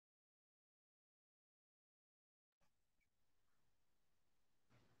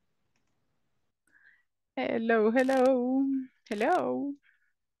Hello, hello, hello.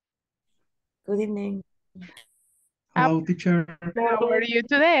 Good evening. How, Hello, teacher. how are you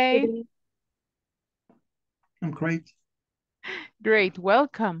today? I'm great. Great,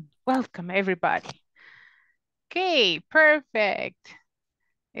 welcome, welcome everybody. Okay, perfect.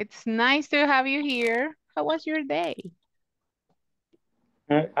 It's nice to have you here. How was your day?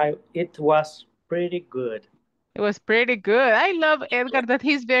 It was pretty good. It was pretty good. I love Edgar that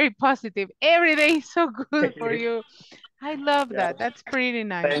he's very positive. Every day is so good for you. I love Yeah, that. That's pretty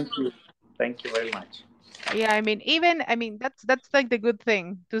nice. thank you. Thank you very much. Yeah, that's like the good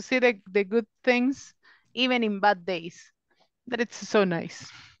thing to see the good things even in bad days. That it's so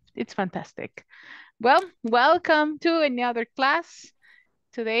nice. It's fantastic. Well, welcome to another class.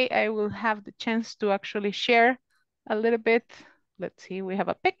 Today I will have the chance to actually share a little bit. Let's see, we have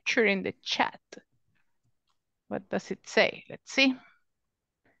a picture in the chat. What does it say? Let's see.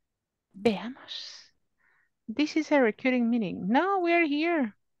 Veamos. This is a recurring meeting. No, we are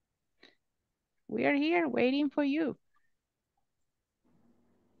here. We are here waiting for you.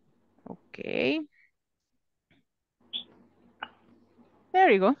 Okay.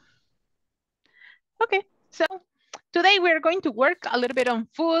 There you go. Okay, so today we are going to work a little bit on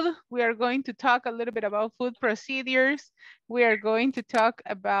food. We are going to talk a little bit about food procedures. We are going to talk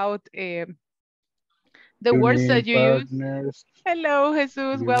about the words that Evening, you use. partners. Hello, Jesus,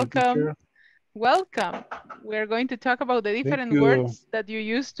 Good evening, welcome. teacher. Welcome. We're going to talk about the Thank different you. words that you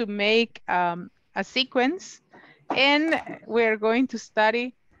use to make a sequence. And we're going to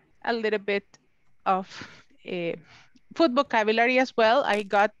study a little bit of uh, food vocabulary as well. I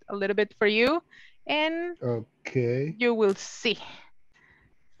got a little bit for you and Okay. you will see.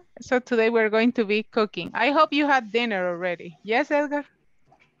 So today we're going to be cooking. I hope you had dinner already. Yes, Edgar?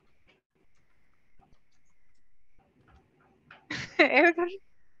 Edgar,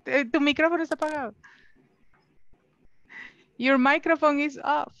 tu micrófono está apagado. Your microphone is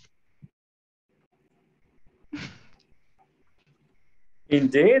off.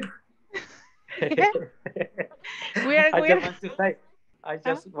 Indeed. Yeah. I We're just want to say, I huh?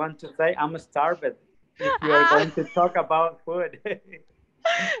 just want to say I'm starved if you are going to talk about food.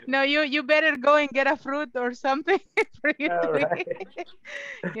 No, you better go and get a fruit or something for you All to eat. right.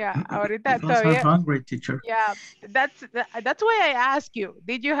 Yeah, ahorita Those are todavía. hungry, teacher. Yeah, that's why I ask you,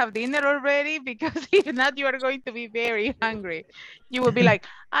 did you have dinner already? Because if not, you are going to be very hungry. You will be like,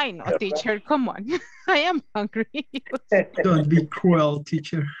 I know, teacher, come on. I am hungry. Don't be cruel,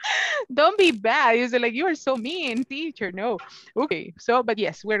 teacher. Don't be bad. You say like, you are so mean, teacher. No. Okay, so, but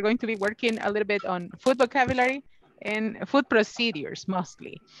yes, we're going to be working a little bit on food vocabulary and food procedures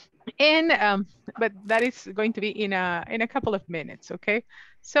mostly. And but that is going to be in a couple of minutes, okay?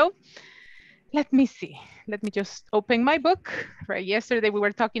 So let me see. Let me just open my book. Right, yesterday we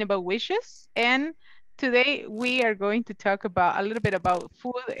were talking about wishes, and today we are going to talk about a little bit about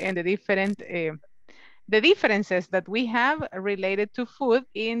food and the differences that we have related to food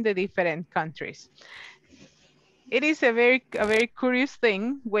in the different countries. It is a very curious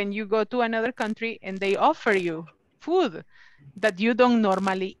thing when you go to another country and they offer you food that you don't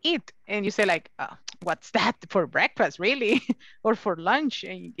normally eat, and you say like, oh, what's that for breakfast, really? Or for lunch,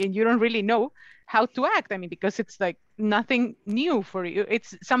 and you don't really know how to act. I mean, because it's like nothing new for you.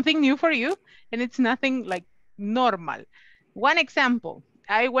 It's something new for you, and it's nothing like normal. One example,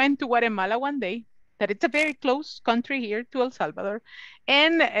 I went to Guatemala one day, that it's a very close country here to El Salvador,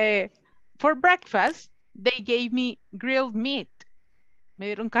 and for breakfast they gave me grilled meat.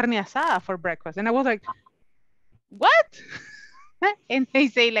 Me dieron carne asada for breakfast, and I was like, what? And they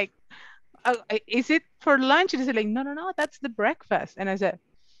say like, oh, is it for lunch? And they say like, no, no, no, that's the breakfast. And I said,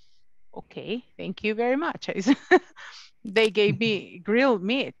 okay, thank you very much. They gave me grilled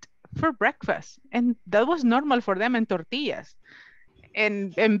meat for breakfast, and that was normal for them, and tortillas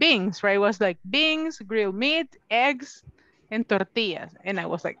and beans, right? It was like beans, grilled meat, eggs, and tortillas. And I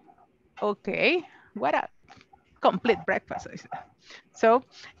was like, okay, what a complete breakfast, I said. So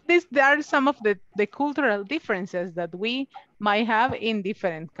these are some of the cultural differences that we might have in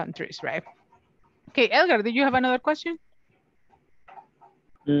different countries, right? Okay, Elgar, did you have another question?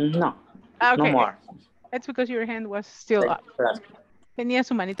 No, no Okay, more. that's because your hand was still Thank up. you for asking. Tenía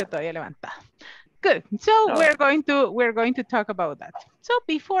su manita todavía levantada. Good. So All right. we're going to talk about that. So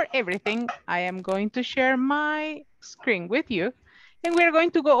before everything, I am going to share my screen with you, and we're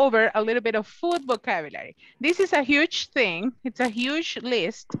going to go over a little bit of food vocabulary. This is a huge thing. It's a huge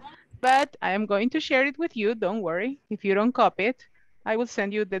list, but I am going to share it with you. Don't worry. If you don't copy it, I will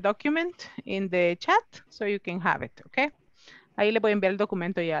send you the document in the chat so you can have it, okay? Ahí le voy a enviar el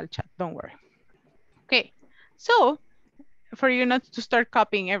documento ya al chat. Don't worry. Okay. So for you not to start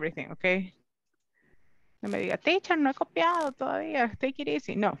copying everything, okay? No me diga, teacher, no he copiado todavía. Take it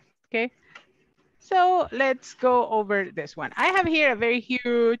easy. No, okay. So let's go over this one. I have here a very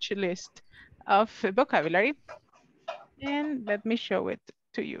huge list of vocabulary. And let me show it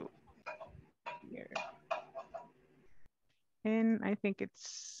to you here. And I think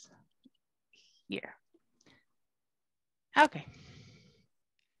it's here. Okay.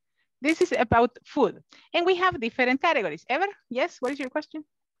 This is about food. And we have different categories. Ever? Yes, what is your question?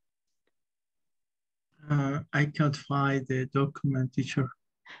 I can't find the document, teacher.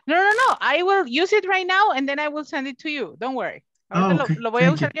 No. I will use it right now and then I will send it to you. Don't worry. Oh, okay. Lo voy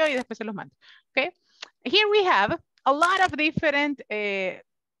a usar yo y después se los mando. Okay. Here we have a lot of different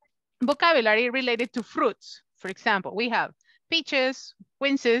vocabulary related to fruits. For example, we have peaches,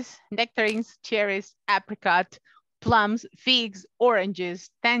 quinces, nectarines, cherries, apricot, plums, figs, oranges,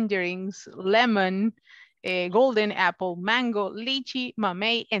 tangerines, lemon, golden apple, mango, lychee,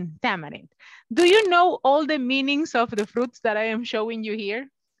 mamey, and tamarind. Do you know all the meanings of the fruits that I am showing you here?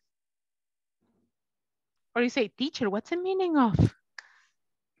 Or you say, teacher, what's the meaning of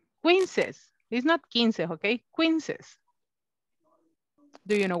quinces? It's not quinces, okay? Quinces.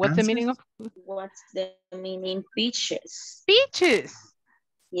 Do you know what's the meaning of? What's the meaning peaches? Peaches.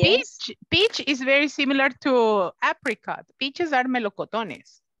 Yes. Peach is very similar to apricot. Peaches are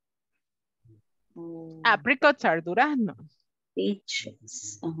melocotones. Apricots are duraznos.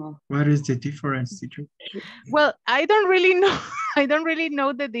 Peaches. What is the difference, teacher? Well, I don't really know. I don't really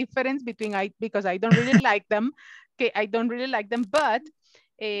know the difference between because I don't really like them. Okay, I don't really like them, but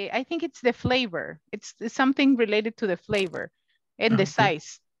I think it's the flavor. It's something related to the flavor and the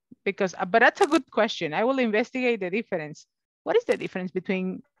size. Because, but that's a good question. I will investigate the difference. What is the difference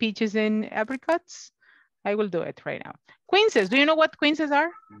between peaches and apricots? I will do it right now. Quinces. Do you know what quinces are?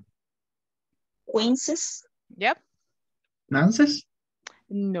 Quinces? Yep. Nances?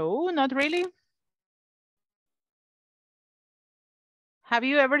 No, not really. Have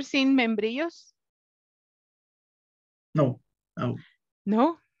you ever seen membrillos? No. Oh.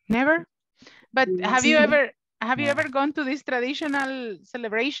 No, never. But have you ever gone to these traditional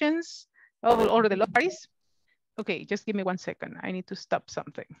celebrations or the parties? Okay, just give me 1 second. I need to stop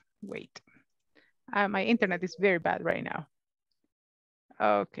something. Wait. My internet is very bad right now.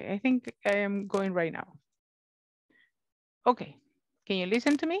 Okay, I think I am going right now. Okay, can you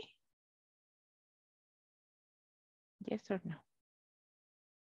listen to me? Yes or no?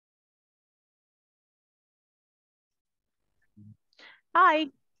 Hi,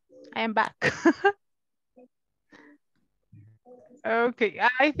 I am back. Okay,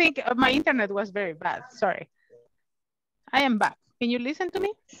 I think my internet was very bad. Sorry. I am back. Can you listen to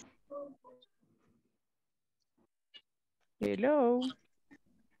me? Hello.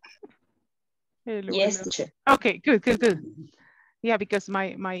 Hello. Yes, hello. teacher. Okay, good. Yeah, because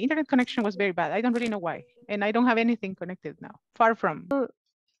my internet connection was very bad. I don't really know why. And I don't have anything connected now. Far from.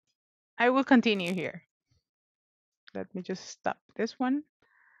 I will continue here. Let me just stop this one.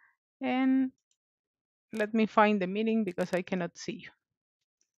 And let me find the meaning because I cannot see you.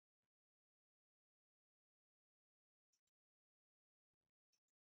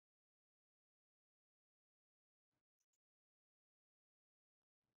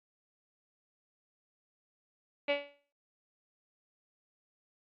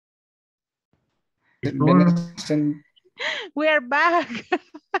 We are back.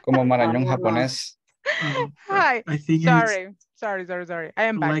 Como marañón japonés. Hi. I think Sorry. I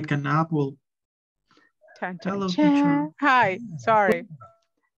am back. Like an apple. Hello, Chan. teacher. Hi. Sorry.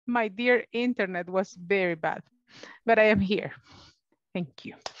 My dear internet was very bad, but I am here. Thank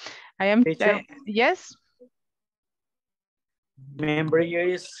you. I am. Yes. Membrillo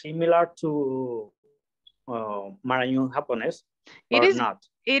is similar to marañón japonés. It is not?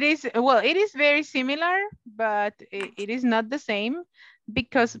 It is, well, it is very similar, but it is not the same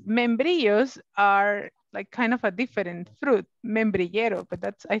because membrillos are like kind of a different fruit, membrillero,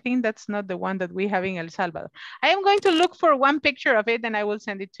 but I think that's not the one that we have in El Salvador. I am going to look for one picture of it and I will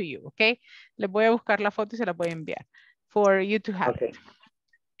send it to you, okay? Le voy a buscar la foto y se la voy a enviar for you to have it.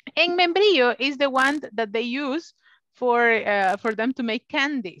 And membrillo is the one that they use for them to make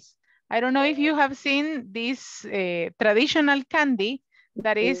candies. I don't know if you have seen this traditional candy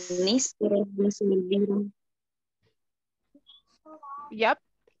that is... Yep.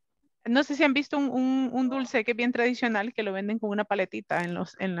 No sé si han visto un dulce que es bien tradicional que lo venden con una paletita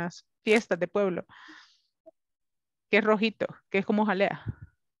en las fiestas de pueblo. Que es rojito, que es como jalea.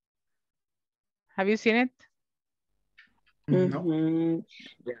 Have you seen it? No.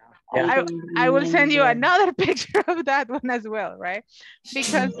 I will send you another picture of that one as well, right?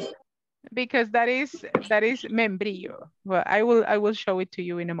 Because because that is membrillo. Well, I will show it to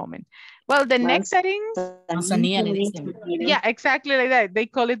you in a moment. Well, the nectarines. Manzanilla le dicen. Yeah, exactly like that. They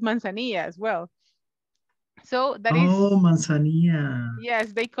call it manzanilla as well. So that is. Oh, manzanilla.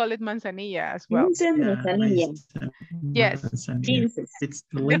 Yes, they call it manzanilla as well. Manzanilla. Yes. Quinces. It's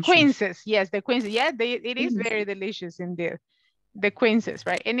The delicious. quinces. Yes, the quinces. Yeah, it is very delicious indeed. The quinces,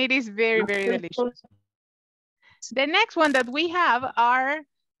 right? And it is very, very delicious. The next one that we have are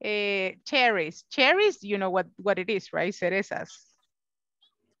cherries. Cherries, you know what it is, right? Cerezas.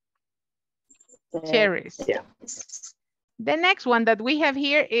 Cherries. Yeah. The next one that we have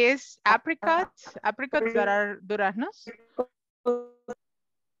here is apricots. Apricots that are duraznos.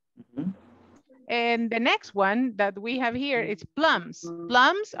 And the next one that we have here is plums.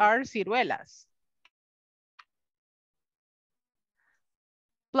 Plums are ciruelas.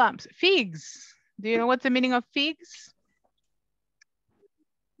 Plums. Figs. Do you know what's the meaning of figs?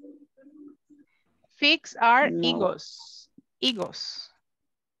 Figs are higos. Higos.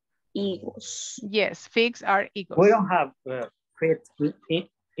 Higos. Yes, figs are higos. We don't have figs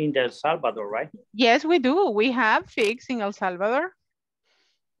in El Salvador, right? Yes, we do. We have figs in El Salvador.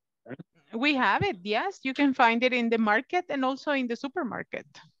 We have it, yes. You can find it in the market and also in the supermarket.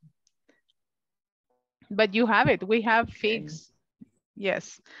 But you have it. We have figs.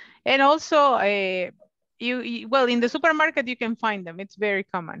 Yes. And also, well, in the supermarket, you can find them. It's very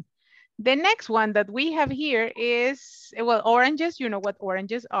common. The next one that we have here is, well, oranges. You know what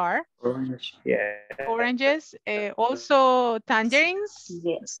oranges are. Orange, yeah. Oranges. Also tangerines.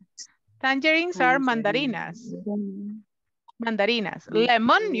 Yes. Tangerines are mandarinas. Mandarinas.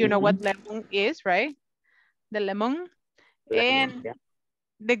 Lemon, you know what lemon is, right? The lemon. And Yeah.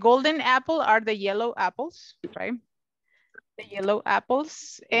 the golden apple are the yellow apples, right? The yellow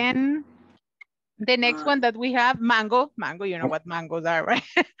apples. And the next one that we have, mango. Mango, you know what mangoes are, right?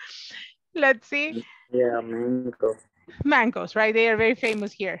 Let's see. Yeah, mango. Mangoes, right? They are very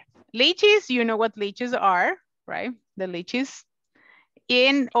famous here. Lychees, you know what lychees are, right? The lychees.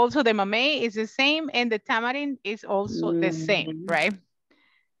 And also the mamey is the same, and the tamarind is also the same, right?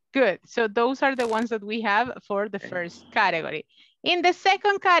 Good. So those are the ones that we have for the first category. In the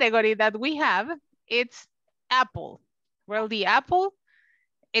second category that we have, it's apple. Well, the apple,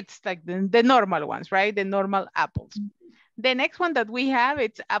 it's like the normal ones, right? The normal apples. The next one that we have,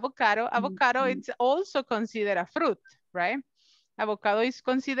 it's avocado. Avocado, it's also considered a fruit, right? Avocado is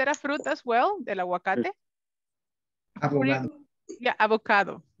considered a fruit as well, del aguacate. Abogado. Yeah,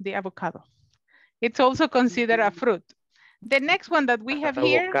 avocado, the avocado. It's also considered a fruit. The next one that we have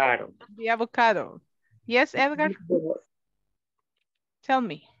here, Avocado. the avocado. Yes, Edgar? Tell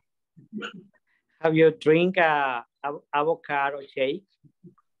me. Have you drink a avocado shake?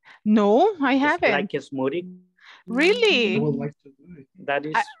 No, I It's haven't. like a smoothie. Really? I would like to do it. That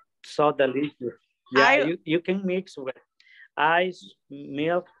is so delicious. Yeah, I- you can mix with ice,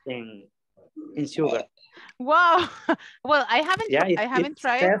 milk, and sugar. Wow. Well, I haven't. Yeah, I haven't it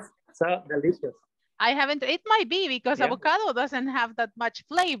tried. tastes so delicious. I haven't. It might be because Yeah. avocado doesn't have that much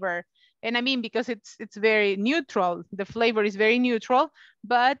flavor, and I mean because it's very neutral. The flavor is very neutral,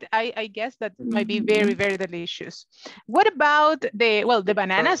 but I guess that might be very, very delicious. What about the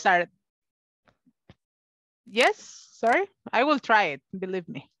bananas are? Yes. Sorry, I will try it. Believe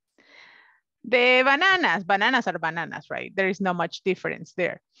me. The bananas are bananas, right? There is not much difference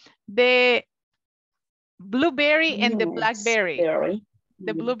there. The blueberry and the blackberry.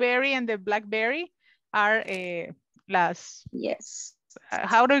 The blueberry and the blackberry are las. Yes.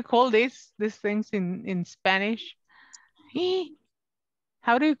 How do you call these things in Spanish?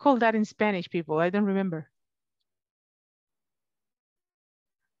 How do you call that in Spanish, people? I don't remember.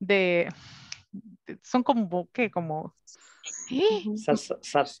 Son como ¿qué? Como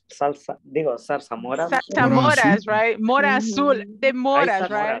Zarzamoras. zarzamoras, right? Mora azul. The moras, Ay,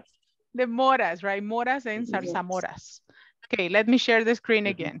 right? The moras, right? Moras and zarzamoras. Okay, let me share the screen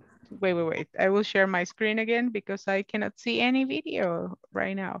again. Wait. I will share my screen again because I cannot see any video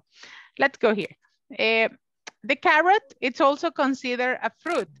right now. Let's go here. The carrot, it's also considered a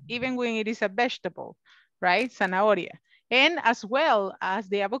fruit, even when it is a vegetable, right? Zanahoria. And as well as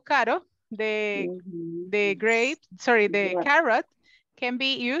the avocado, the carrot can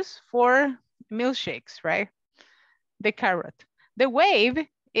be used for milkshakes, right? The carrot. The wave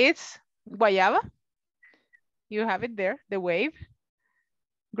is guayaba. You have it there, the wave.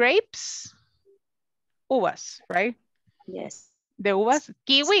 Grapes, uvas, right? Yes. The uvas,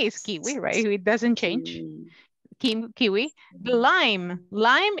 kiwi is kiwi, right? It doesn't change. Kiwi. The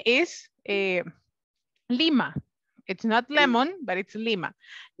lime is lima. It's not lemon, but it's lima.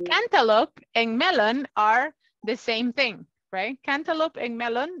 Cantaloupe and melon are the same thing, right? Cantaloupe and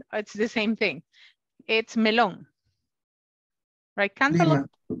melon, it's the same thing. It's melon, right? Cantaloupe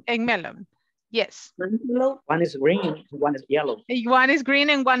and melon. Yes. One is green, one is yellow. One is green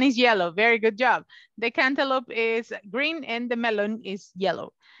and one is yellow. Very good job. The cantaloupe is green and the melon is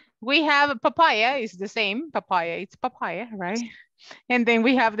yellow. We have papaya, is the same. Papaya, it's papaya, right? And then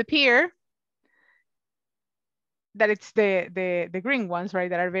we have the pear, that it's the green ones, right?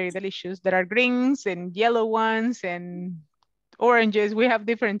 That are very delicious. There are greens and yellow ones and oranges. We have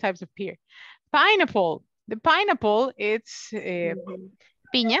different types of pear. Pineapple. The pineapple, it's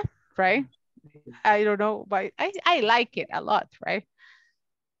piña, right? I don't know, but I like it a lot, right?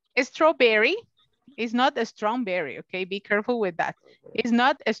 A strawberry is not a strawberry, okay? Be careful with that. It's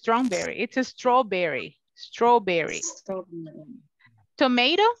not a strawberry, it's a strawberry. Strawberry.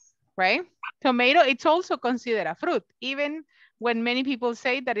 Tomato, right? Tomato, it's also considered a fruit, even when many people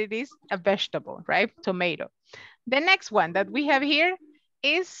say that it is a vegetable, right? Tomato. The next one that we have here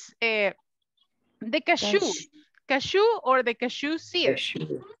is the cashew. Cashew or the cashew seed.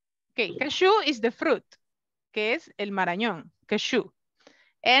 Okay, cashew is the fruit, que es el marañón, cashew.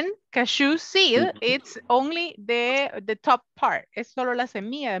 And cashew seed, it's only the top part. Es solo la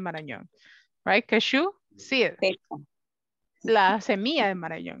semilla de marañón, right? Cashew seed. La semilla de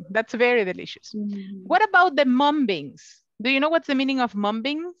marañón. That's very delicious. What about the mumbings? Do you know what's the meaning of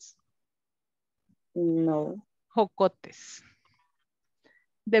mumbings? No. Jocotes.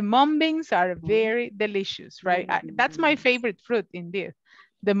 The mumbings are very delicious, right? That's my favorite fruit indeed,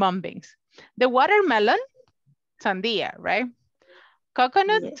 the mumbings. The watermelon, sandia, right?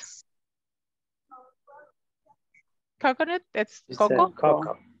 Coconut. Yes. Coconut, that's cocoa.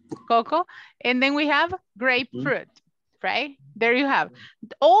 Cocoa. Cocoa. And then we have grapefruit, right? There you have.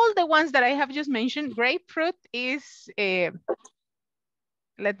 All the ones that I have just mentioned, grapefruit is,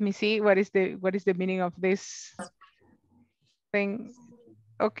 let me see, what is the meaning of this thing?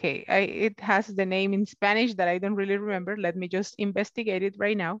 Okay, it has the name in Spanish that I don't really remember. Let me just investigate it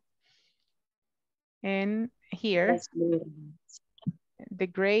right now. And here, the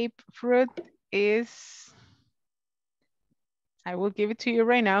grapefruit is, I will give it to you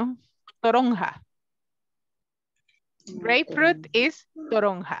right now, toronja. Grapefruit is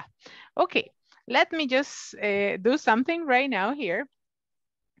toronja. Okay, let me just do something right now here.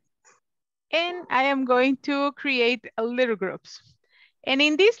 And I am going to create a little groups. And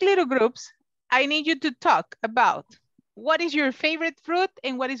in these little groups, I need you to talk about what is your favorite fruit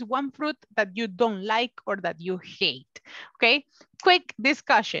and what is one fruit that you don't like or that you hate, okay? Quick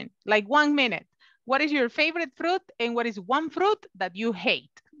discussion, like 1 minute. What is your favorite fruit and what is one fruit that you hate?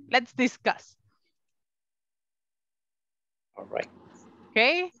 Let's discuss. All right.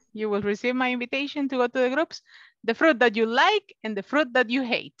 Okay, you will receive my invitation to go to the groups. The fruit that you like and the fruit that you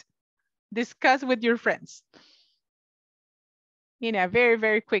hate. Discuss with your friends in a very,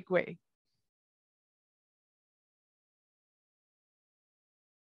 very quick way.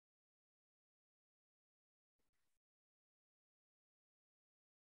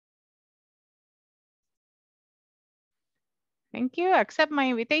 Thank you. Accept my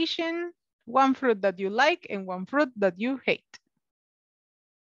invitation. One fruit that you like and one fruit that you hate.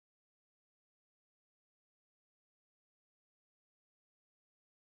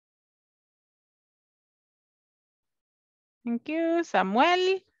 Thank you.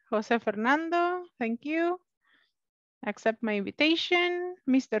 Samuel, Jose Fernando, thank you. Accept my invitation.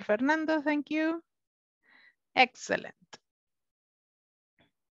 Mr. Fernando, thank you. Excellent.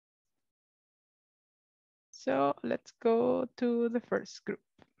 So let's go to the first group.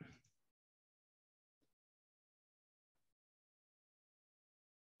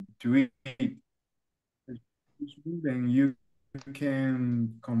 To eat. Then you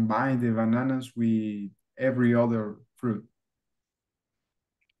can combine the bananas with every other fruit.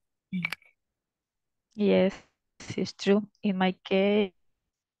 Yes, it's true. In my case,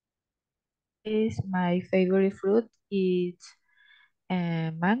 my favorite fruit is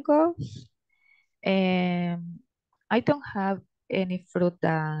mangoes. And I don't have any fruit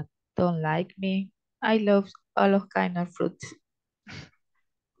that don't like me. I love all of kind of fruits.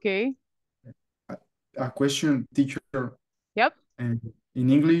 Okay. A question, teacher. Yep. And in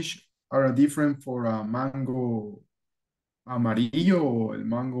English, are different for a mango amarillo or el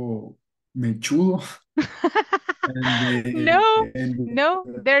mango mechudo? No,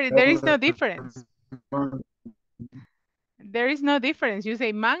 there is no difference. There is no difference. You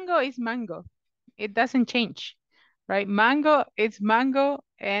say mango is mango. It doesn't change, right? Mango is mango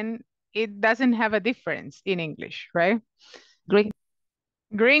and it doesn't have a difference in English, right?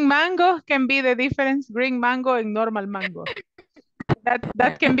 Green mango can be the difference. Green mango and normal mango.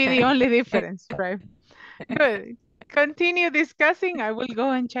 That can be the only difference, right? Good. Continue discussing. I will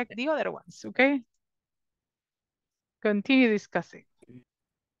go and check the other ones, okay? Continue discussing.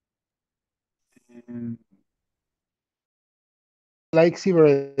 And Like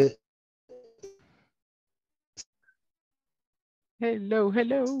several Hello,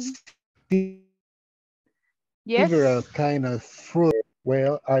 hello. several Yes. kind of fruit.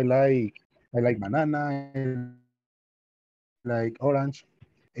 Well, I like banana, I like orange.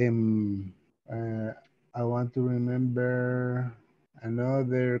 Um, uh, I want to remember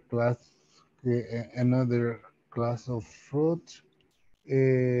another class, another class of fruit.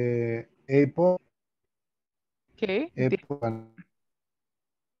 Apple, Okay. apple,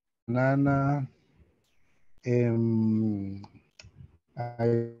 banana. I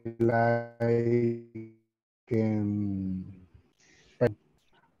like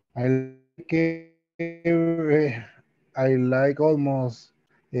I like I like almost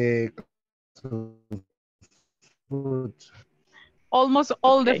fruit, Almost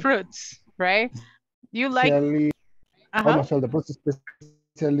all the Okay. fruits, right? You like, especially uh-huh. almost all the fruits,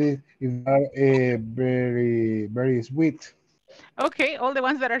 especially if they are very sweet. Okay, all the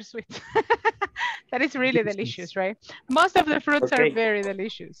ones that are sweet. That is really delicious, right? Most of the fruits are Okay. very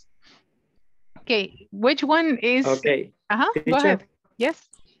delicious. Okay, which one is, Okay. go Teacher, ahead. Yes.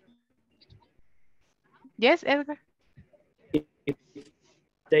 Yes, Edgar.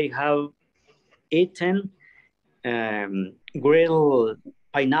 they have eaten grilled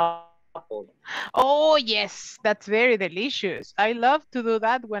pineapple. Oh, yes, that's very delicious. I love to do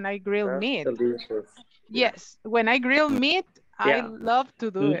that when I grill That's meat. delicious. Yes, when I grill meat, I Yeah. love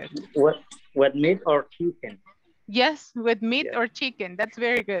to do it. What meat or chicken? Yes, with meat Yeah. or chicken, that's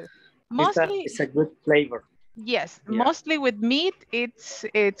very good. It's Mostly, a good flavor. yes, Yeah. mostly with meat, it's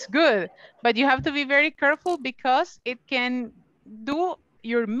good, but you have to be very careful because it can do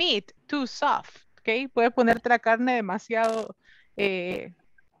your meat too soft, okay? Puede ponerte la carne demasiado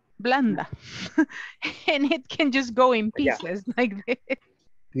blanda, and it can just go in Yeah. pieces like this.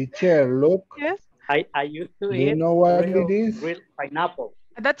 Teacher, look, Yes, I used to do you eat know what it is? grilled pineapple.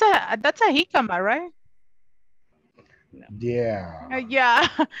 that's a jicama, right? Yeah, Yeah,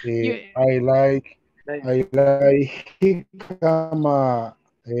 you. I like They- jicama,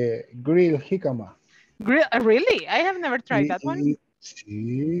 grilled jicama. Really? I have never tried that one.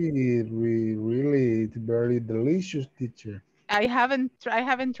 See, really, it's very delicious, teacher. I haven't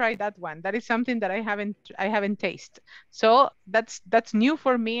tried that one. That is something that I haven't tasted. So that's new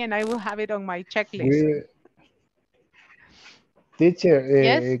for me, and I will have it on my checklist. Grill, teacher,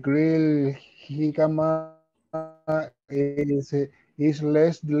 Yes. grilled jicama is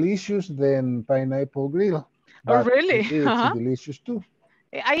less delicious than pineapple grill, but Oh, really? it's delicious too.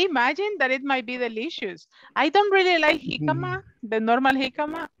 I imagine that it might be delicious. I don't really like Mhm. jicama, the normal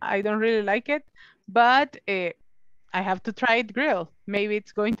jicama. I don't really like it, but I have to try it grill. Maybe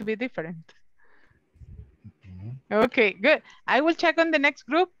it's going to be different. Okay, good. I will check on the next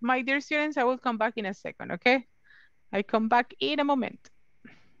group, my dear students. I will come back in a second, okay? I come back in a moment.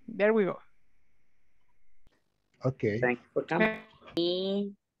 There we go. Okay. Thanks for coming.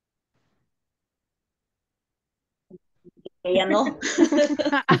 Y ella no.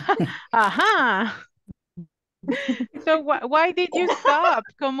 Aha. So why did you stop?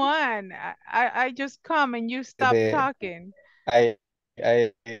 Come on. I just come and you stop The talking. I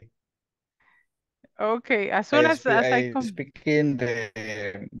Okay, as soon as I I come. speak in the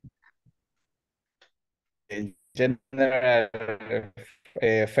general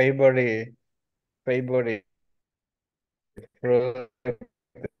favorite fruit.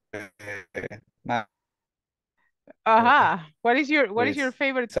 uh, Aha. What is your with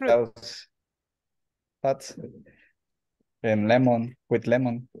favorite fruit? sauce, hot, and lemon with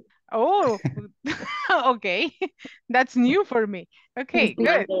lemon. Oh, okay. That's new for me. Okay,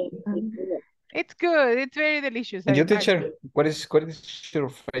 good. It's good. It's very delicious. And you, teacher, what is your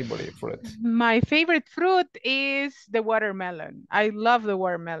favorite fruit? My favorite fruit is the watermelon. I love the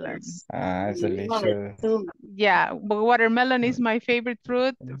watermelon. It's delicious. Yeah, but watermelon is my favorite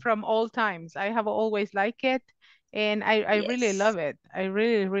fruit from all times. I have always liked it, and I really love it. I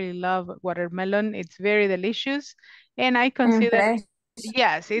really, really love watermelon. It's very delicious, and I consider,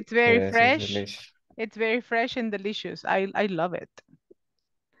 yes, it's very Yes, it's fresh. delicious. It's very fresh and delicious. I love it.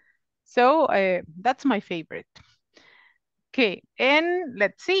 So that's my favorite. Okay, and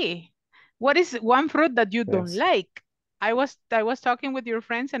let's see. What is one fruit that you don't Yes. like? I was talking with your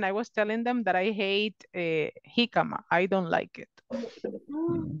friends and I was telling them that I hate jicama. I don't like it.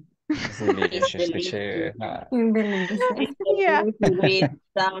 It's delicious, teacher. Yeah. With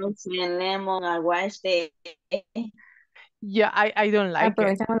some lemon, aguache. Yeah, I don't like it.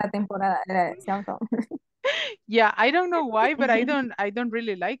 Aprovechamos la temporada de la Yeah, I don't know why, but I don't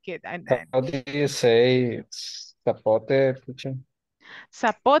really like it. And How do you say zapote, teacher?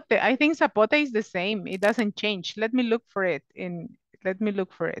 zapote, I think zapote is the same. It doesn't change. Let me look for it let me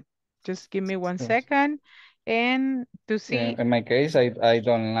look for it. Just give me 1 second and to see. In my case, I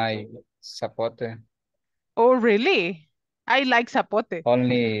don't like zapote. Oh, really? I like zapote.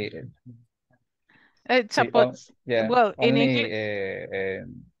 Only, sí, Zapote. yeah, Well, in only English.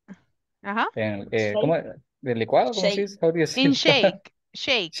 Uh-huh. ¿cómo? ¿De licuado? ¿Cómo se Shake. dice? How do you say In that? shake.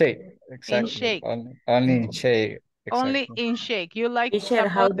 Shake, In exactly. shake. Only in shake, Only exactly. in shake. You like Teacher,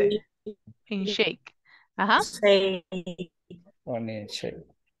 how do zapote in you shake. Uh-huh. say Only in shake.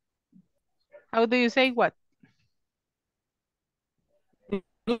 How do you say what?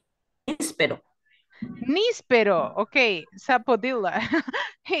 níspero? Níspero. Okay. Sapodilla.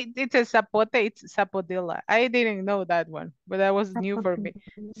 It's a zapote. It's sapodilla. I didn't know that one, but that was new for me.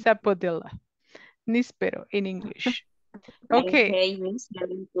 Sapodilla. Níspero in English. I Okay. hate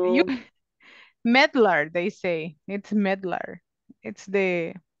níspero You too. medlar, they say. It's medlar. It's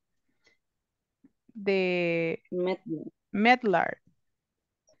the medlar.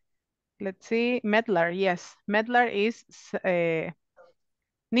 Let's see. Medlar, yes. Medlar is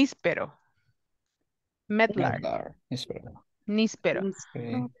níspero. Medlar. Níspero. Níspero.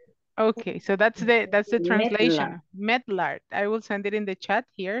 Okay. Okay, so that's the translation. Medlar. Medlar. I will send it in the chat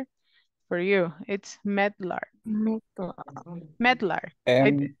here for you. It's medlar. Medlar. MEDLAR.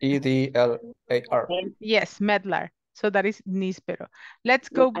 Yes, medlar. So that is níspero. Let's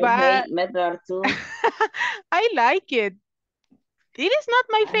go I back. hate medlar too. I like it. It is not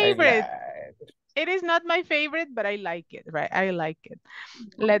my I favorite. like. It is not my favorite, but I like it, right? I like it.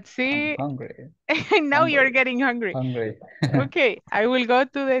 Let's see. I'm hungry. Now you're getting hungry. Hungry. Okay, I will go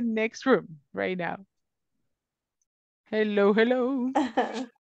to the next room right now. Hello, hello.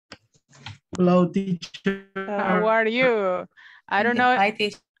 Hello, teacher. How are you? I don't know. Hi,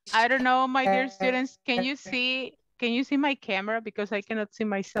 teacher. I don't know, my dear students. Can you see my camera? Because I cannot see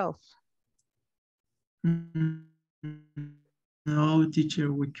myself. No,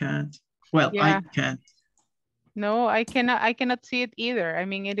 teacher, we can't. Well, Yeah. I can't. No, I cannot see it either. I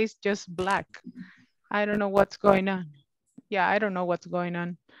mean, it is just black. I don't know what's going on. Yeah, I don't know what's going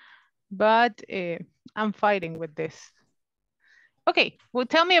on. But I'm fighting with this. Okay, well,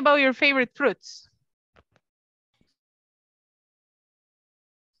 tell me about your favorite fruits.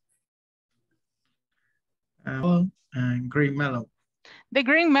 And green melon. The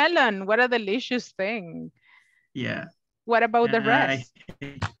green melon, what a delicious thing. Yeah. What about the rest?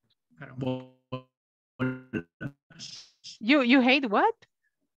 You hate what?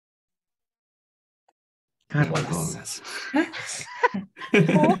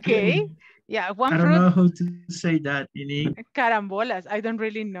 Okay. Yeah, one fruit. I don't know how to say that in English. Carambolas. I don't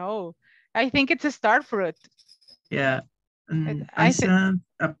really know. I think it's a star fruit. Yeah. I sent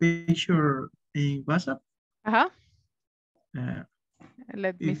a picture in WhatsApp. Uh-huh.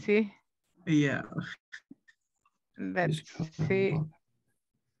 Let me see. Yeah. Let's see.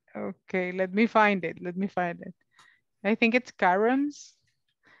 Okay, let me find it. Let me find it. I think it's carams.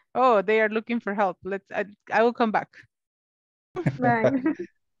 Oh, they are looking for help. I will come back. Bye.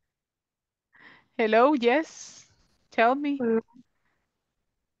 Hello, yes. Tell me.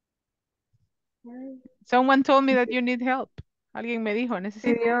 Someone told me that you need help. Alguien me dijo,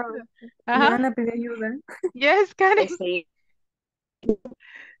 necesito ayuda. Diana pidió ayuda. Yes, Karen. Sí.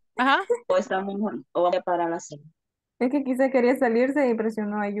 Ajá. O estamos para la cena. Es que quizá quería salirse y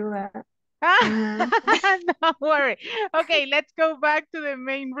presionó ayuda. Don't worry. Okay, let's go back to the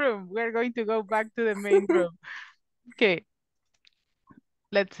main room. We're going to go back to the main room. Okay.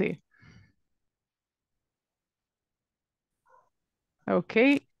 Let's see.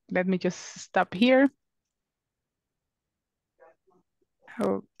 Okay, let me just stop here.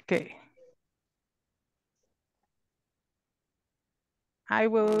 Okay. I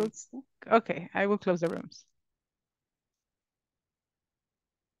will close the rooms.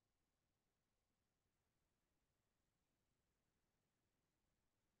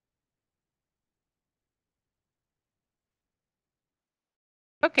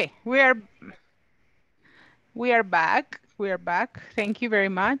 Okay, we are back. We are back. Thank you very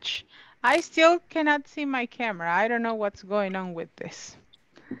much. I still cannot see my camera. I don't know what's going on with this.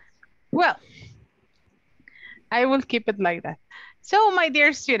 Well, I will keep it like that. So, my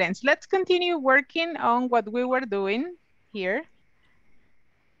dear students, let's continue working on what we were doing here.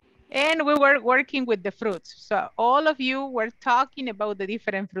 And we were working with the fruits. So all of you were talking about the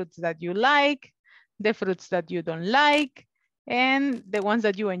different fruits that you like, the fruits that you don't like, and the ones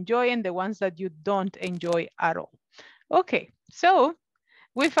that you enjoy and the ones that you don't enjoy at all. Okay, so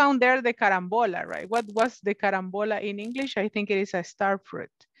We found there the carambola, right? What was the carambola in English? I think it is a star fruit.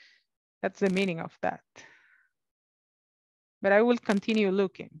 That's the meaning of that. But I will continue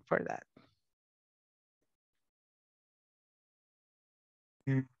looking for that.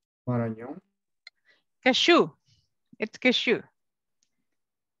 Marañón. Cashew. It's cashew.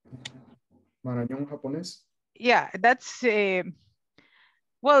 Marañón japonés. Yeah, that's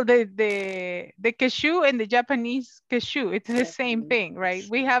well, the cashew and the Japanese cashew, it's the same thing, right?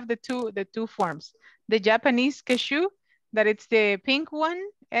 We have the two forms. The Japanese cashew, that it's the pink one,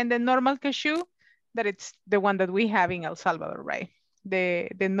 and the normal cashew, that it's the one that we have in El Salvador, right? The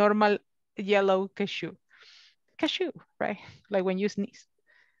normal yellow cashew. Cashew, right? Like when you sneeze.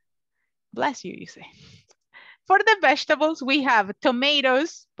 Bless you, you say. For the vegetables, we have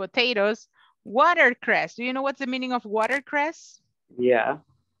tomatoes, potatoes, watercress. Do you know what's the meaning of watercress? Yeah.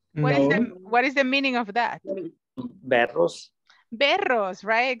 What is the meaning of that? Berros. Berros,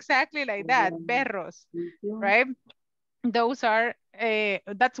 right? Exactly like that. Berros, right? Those are,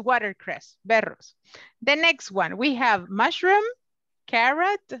 that's watercress, berros. The next one, we have mushroom,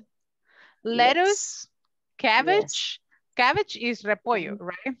 carrot, lettuce, cabbage. Cabbage is repollo,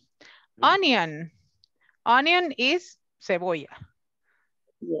 right? Onion. Onion is cebolla.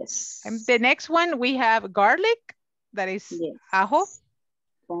 Yes. And the next one, we have garlic, that is ajo.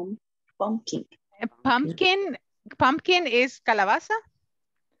 Pumpkin. Pumpkin is calabaza.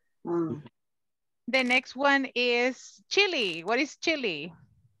 Mm. The next one is chili. What is chili?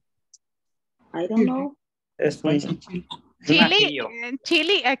 I don't know.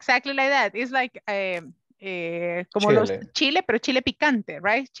 Chili, exactly like that. It's like como los chile, pero chile picante,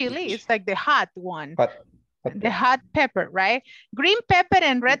 right? Chili is like the hot one. The hot pepper, right? Green pepper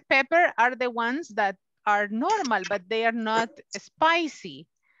and red pepper are the ones that are normal, but they are not spicy.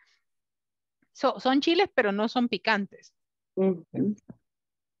 So, son chiles, pero no son picantes. Mm-hmm.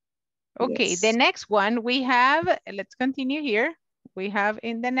 Okay, Yes. the next one we have, let's continue here. We have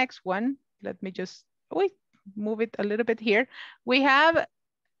in the next one, let me just move it a little bit here. We have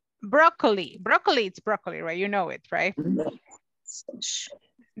broccoli. Broccoli, it's broccoli, right? You know it, right?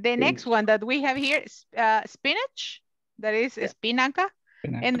 The next one that we have here is spinach, that is espinaca.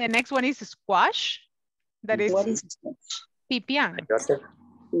 And the next one is squash, that is pipián.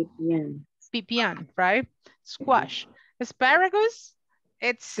 Pipián, right? Squash. Asparagus,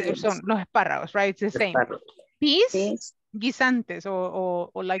 it's son los espárragos, right? It's the same. Peas, guisantes,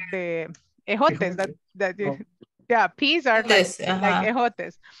 or like the ejotes yeah, peas are like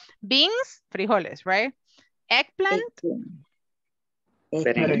ejotes. Beans, frijoles, right? Eggplant,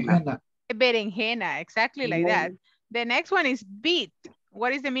 berenjena, exactly like that. The next one is beet.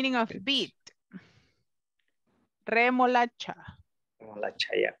 What is the meaning of beet? Remolacha.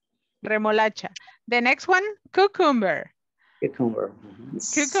 Remolacha. The next one, cucumber. Cucumber,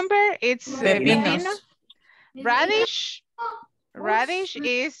 it's pepino. Radish. Radish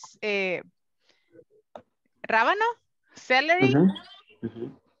is rábano. Celery.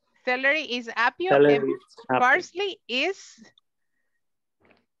 Celery is apio. And parsley is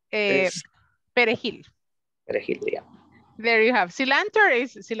perejil. Perejil, yeah. There you have. Cilantro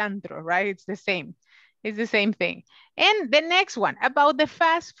is cilantro, right? It's the same. It's the same thing. And the next one about the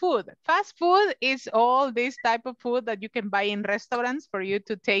fast food. Fast food is all this type of food that you can buy in restaurants for you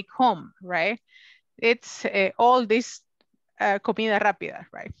to take home, right? It's all this comida rápida,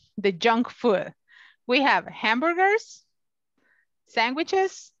 right? The junk food. We have hamburgers,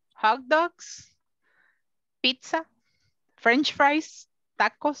 sandwiches, hot dogs, pizza, French fries,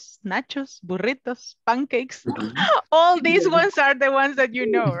 tacos, nachos, burritos, pancakes. All these ones are the ones that you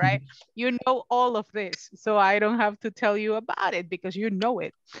know, right? You know all of this. So I don't have to tell you about it because you know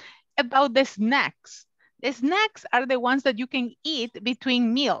it. About the snacks. The snacks are the ones that you can eat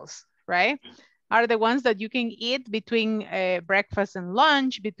between meals, right? Are the ones that you can eat between breakfast and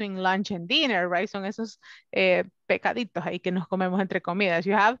lunch, between lunch and dinner, right? Son esos pecaditos ahí que nos comemos entre comidas.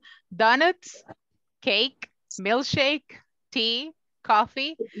 You have donuts, cake, milkshake, tea,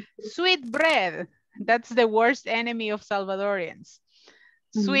 coffee, sweet bread. That's the worst enemy of Salvadorians.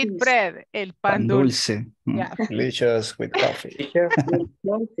 Sweet bread, el pan dulce. Yeah. Delicious with coffee.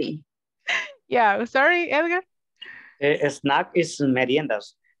 Yeah, sorry, Edgar. Snack is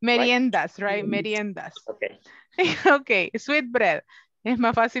meriendas. Meriendas, right? Meriendas. Okay. Okay, sweet bread. Es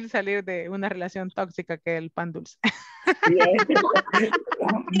más fácil salir de una relación tóxica que el pan dulce.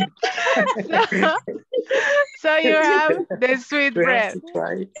 So you have the sweet We have bread. to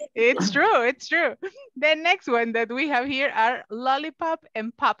try. It's true, it's true. The next one that we have here are lollipop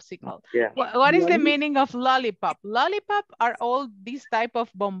and popsicle. Yeah. What is the meaning of lollipop? Lollipop are all these type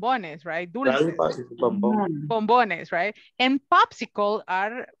of bombones, right? Dulces. Lollipop is bonbon. Bombones, right? And popsicle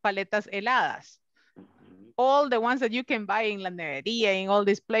are paletas heladas. All the ones that you can buy in la nevería, in all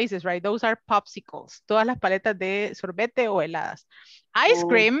these places, right? Those are popsicles. Todas las paletas de sorbete o heladas. Ice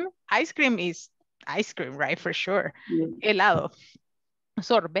cream is ice cream, right? For sure. Helado.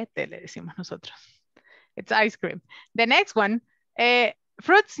 Sorbete le decimos nosotros. It's ice cream. The next one,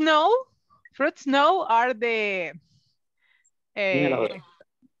 fruit snow. Fruit snow are the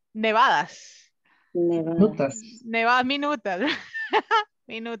nevadas. Nevadas. Nevadas minutas.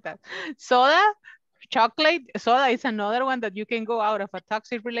 Minutas. Soda, chocolate. Soda is another one that you can go out of a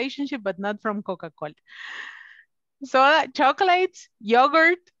toxic relationship, but not from Coca-Cola. Soda, chocolates,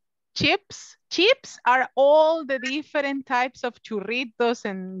 yogurt, chips. Chips are all the different types of churritos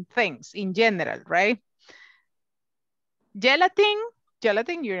and things in general, right? Gelatin,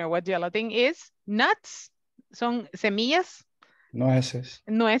 you know what gelatin is. Nuts, son semillas.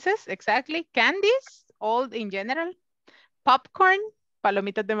 Nueces, exactly. Candies, all in general. Popcorn,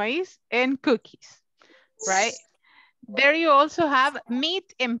 palomitas de maíz, and cookies, right? There you also have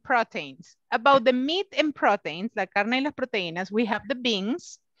meat and proteins. About the meat and proteins, la carne y las proteínas, we have the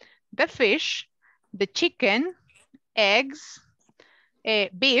beans, the fish, the chicken, eggs,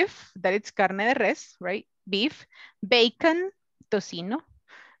 beef, that is carne de res, right? Beef, bacon, tocino,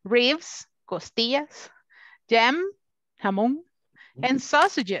 ribs, costillas, jam, jamón, and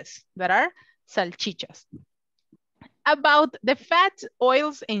sausages that are salchichas. About the fats,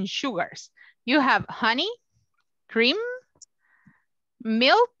 oils, and sugars, you have honey, cream,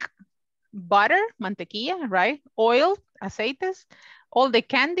 milk, butter, mantequilla, right? Oil, aceites, all the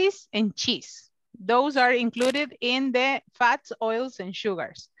candies, and cheese. Those are included in the fats, oils, and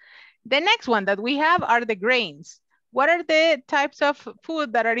sugars. The next one that we have are the grains. What are the types of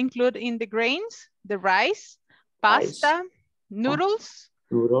food that are included in the grains? The rice, pasta, noodles.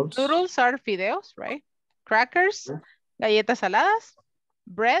 Noodles are fideos, right? Crackers, galletas saladas,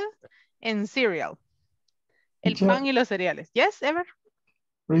 bread, and cereal. El pan y los cereales. Yes, Ever?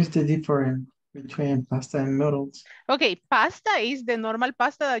 What is the difference between pasta and noodles? Okay, pasta is the normal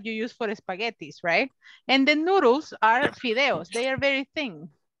pasta that you use for spaghettis, right? And the noodles are fideos. They are very thin.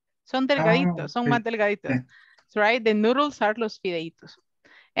 Son delgaditos, son más delgaditos, right? The noodles are los fideitos.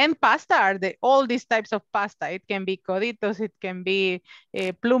 And pasta are all these types of pasta. It can be coditos, it can be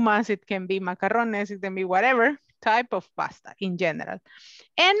plumas, it can be macarrones, it can be whatever type of pasta in general.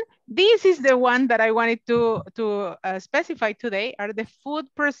 And this is the one that I wanted to specify today are the food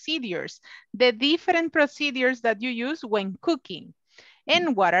procedures, the different procedures that you use when cooking.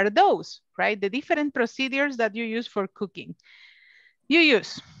 And what are those, right? The different procedures that you use for cooking. You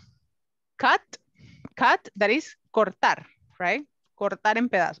use cut, that is cortar, right? Cortar en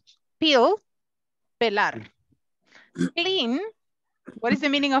pedazos. Peel, pelar. Clean, what is the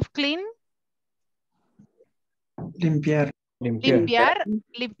meaning of clean? Limpiar.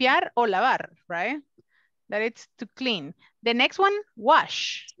 Limpiar o lavar, right? That it's to clean. The next one,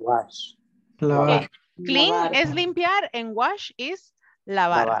 wash. Lavar. Okay. Clean es limpiar and wash is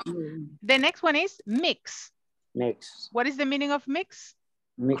lavar. The next one is mix. What is the meaning of mix?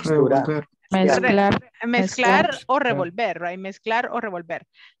 Mixturar. Mezclar o revolver, right? Mezclar o revolver.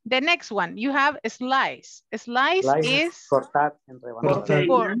 The next one, you have slice. Slice is cortar en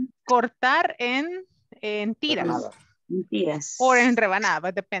rebanadas. Cortar en tiras. Or en rebanada,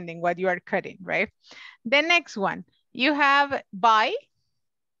 but depending what you are cutting, right? The next one, you have buy.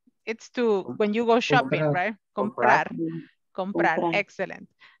 It's to when you go shopping, right? Comprar. Excellent.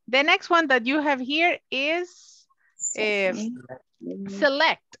 The next one that you have here is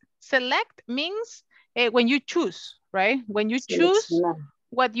select. Select means when you choose, right? When you choose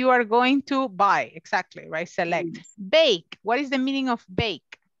what you are going to buy, exactly, right? Select. Bake. What is the meaning of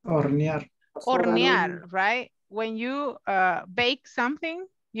bake? Hornear. Hornear, right? When you bake something,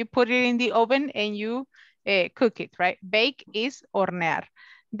 you put it in the oven and you cook it, right? Bake is hornear.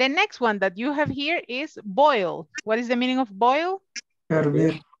 The next one that you have here is boil. What is the meaning of boil?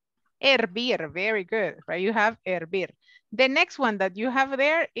 Hervir. Hervir, very good, right? You have hervir. The next one that you have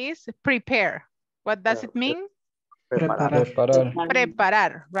there is prepare. What does it mean? Preparar.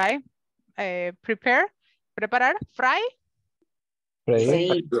 Preparar, right? Prepare, preparar, fry,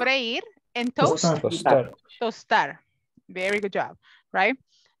 freír, and toast. Tostar. Very good job, right?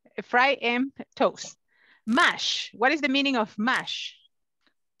 Fry and toast. Mash. What is the meaning of mash?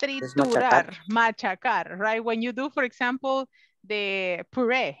 Triturar, machacar, right? When you do, for example, the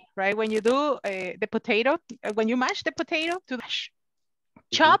puree, right? When you do the potato, when you mash the potato to mash.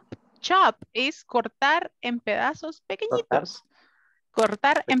 Chop, chop is cortar en pedazos pequeñitos.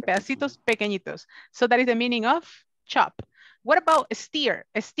 Cortar en pedacitos pequeñitos. So that is the meaning of chop. What about steer?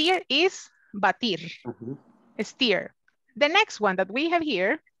 Steer is batir. Steer. The next one that we have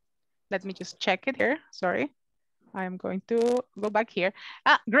here, let me just check it here. Sorry. I'm going to go back here.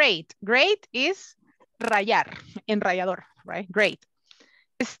 Grate. Grate is rayar, enrayador, right? Grate.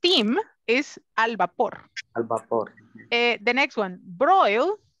 Steam is al vapor. Al vapor. The next one,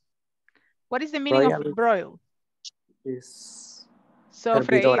 broil. What is the meaning of broil? Is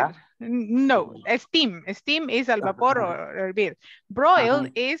Sofreír. No, steam. Steam is al vapor or hervir. Broil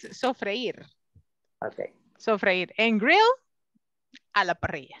is sofreír. Okay. Sofreír. And grill, a la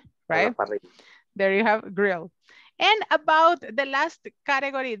parrilla, right? A la parrilla. There you have grill. And about the last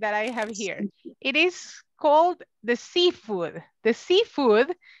category that I have here, it is called the seafood. The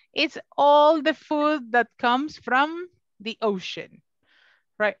seafood is all the food that comes from the ocean,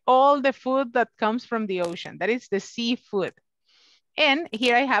 right? All the food that comes from the ocean. That is the seafood. And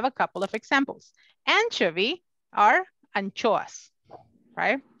here I have a couple of examples. Anchovy are anchoas,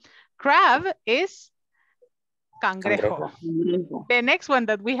 right? Crab is cangrejo. The next one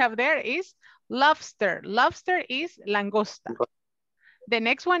that we have there is lobster. Lobster is langosta. The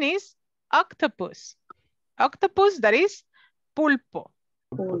next one is octopus. Octopus, that is pulpo.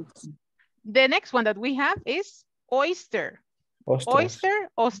 The next one that we have is oyster. Ostras. Oyster,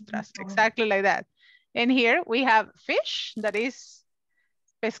 ostras, exactly like that. And here we have fish, that is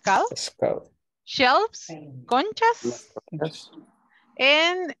pescado. Pescado. Shells, conchas.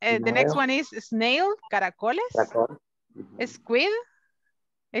 And the next one is snail, caracoles. Squid,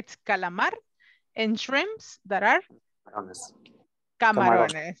 it's calamar. And shrimps that are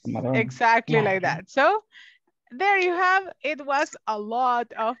camarones. Exactly like that. So there you have, it was a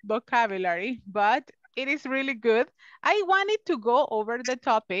lot of vocabulary, but it is really good. I wanted to go over the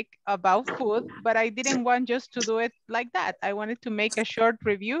topic about food, but I didn't want just to do it like that. I wanted to make a short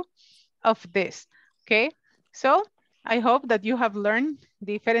review of this, okay? So I hope that you have learned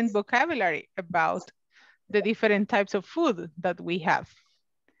different vocabulary about the different types of food that we have.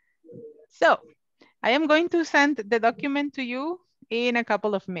 So I am going to send the document to you in a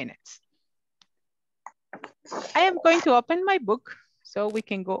couple of minutes. I am going to open my book so we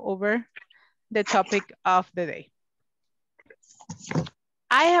can go over the topic of the day.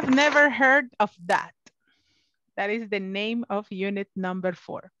 I have never heard of that. That is the name of unit number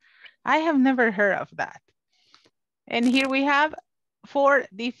 4. I have never heard of that. And here we have 4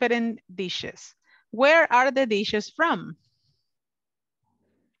 different dishes. Where are the dishes from?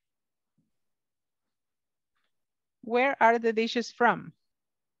 Where are the dishes from?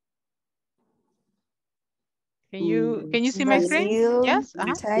 Can you see my screen? Yes.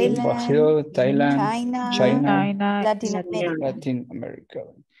 Brazil, Thailand, China, Latin Latin America.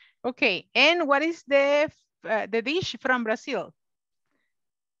 Okay, and what is the dish from Brazil?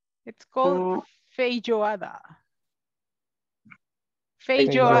 It's called feijoada.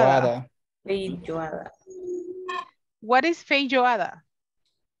 Feijoada. Feijoada. What is feijoada?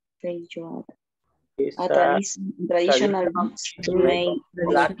 Feijoada. A traditional made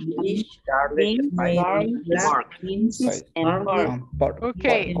dish, beans, and pork.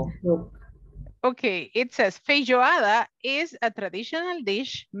 Okay. Okay, it says feijoada is a traditional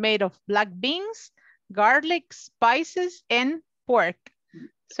dish made of black beans, garlic, spices, and pork.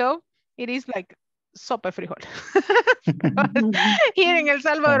 So it is like sopa frijol. Here in El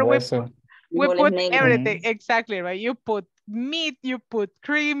Salvador, we put everything. Exactly, right? You put meat, you put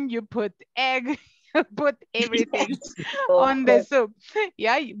cream, you put egg, you put everything on the soup.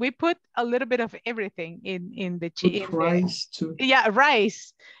 Yeah, we put a little bit of everything in the cheese. Rice too. Yeah,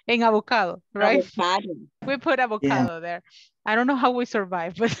 rice and avocado, right? Avocado. We put avocado there. I don't know how we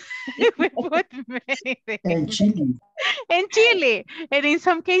survive, but we put many things. And chili. And chili. And in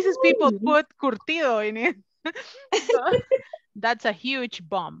some cases, people put curtido in it. So, that's a huge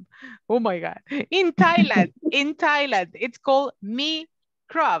bomb. Oh my God. In Thailand, it's called mee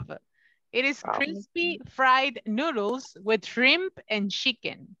krab. It is crispy fried noodles with shrimp and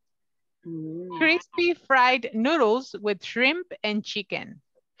chicken. Crispy fried noodles with shrimp and chicken.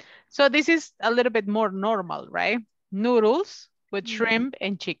 So this is a little bit more normal, right? Noodles with shrimp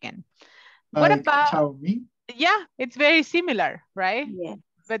and chicken. What about chow mein? Yeah, it's very similar, right? Yeah.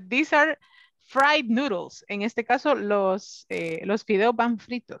 But these are fried noodles. En este caso, los fideos van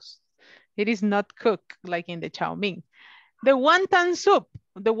fritos. It is not cooked like in the chow mein. The wonton soup.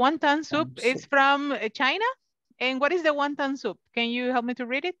 The wonton soup is from China. And what is the wonton soup? Can you help me to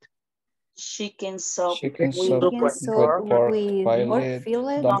read it? Chicken soup Chicken with soup Chicken with soup pork with pork fillet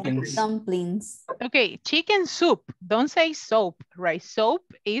fillet dumplings. dumplings. Okay, chicken soup. Don't say soap, right? Soap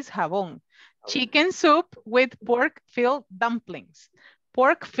is jabón. Chicken soup with pork filled dumplings.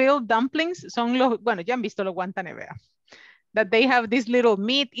 Pork filled dumplings son los, bueno, ya han visto los guantanevea. That they have this little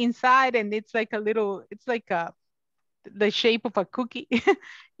meat inside and it's like a little, it's like the shape of a cookie.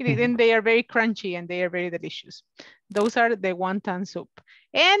 And they are very crunchy and they are very delicious. Those are the wonton soup.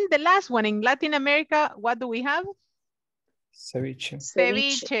 And the last one in Latin America, what do we have? Ceviche.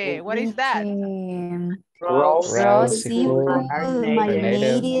 Ceviche. What is that? Raw seafood, marinated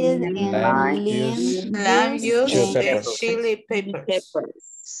marinated in lime juice, lime juice, chili and peppers. chili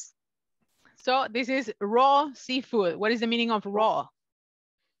peppers. So this is raw seafood. What is the meaning of raw?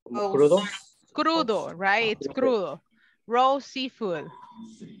 Crudo. Crudo, right? It's crudo. Raw seafood.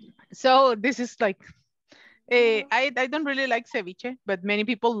 So this is like, I don't really like ceviche, but many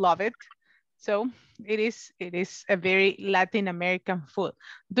people love it. So it is a very Latin American food.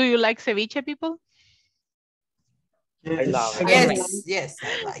 Do you like ceviche, people? I love it. Yes, yes,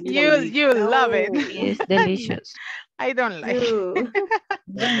 I like it. You love it. It's delicious. I don't like it.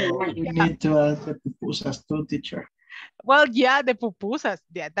 You need to add the pupusas too, teacher. Well, yeah, the pupusas.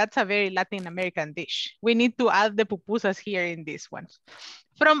 Yeah, that's a very Latin American dish. We need to add the pupusas here in this one.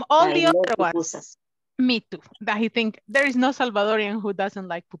 From all the other ones, me too. I think there is no Salvadorian who doesn't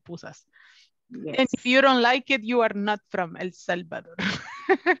like pupusas. Yes. And if you don't like it, you are not from El Salvador.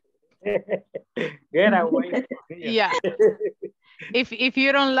 Get away. Yeah. If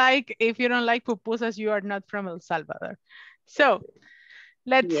you don't like pupusas, you are not from El Salvador. So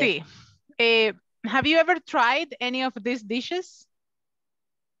let's see. Have you ever tried any of these dishes?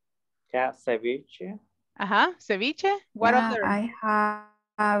 Yeah, ceviche. Ceviche. What other? I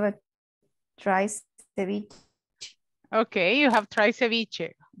have tried ceviche. Okay, you have tried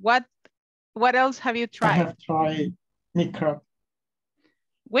ceviche. What else have you tried? I have tried meat crab.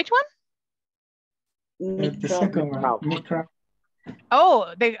 Which one? The second one, meat crab.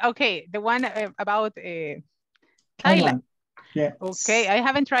 Oh, the one about Thailand. Yeah. Okay, I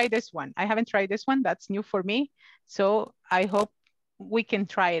haven't tried this one. That's new for me. So I hope we can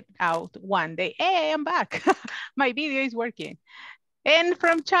try it out one day. Hey, I'm back. My video is working. And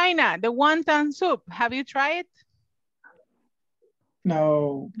from China, the wonton soup. Have you tried it?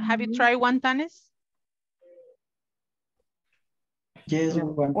 No. Have you tried wontones? Yes,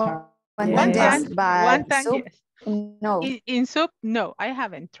 wonton. Wonton, soup? yes. No. In soup, no, I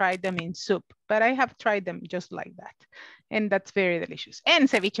haven't tried them in soup, but I have tried them just like that. And that's very delicious. And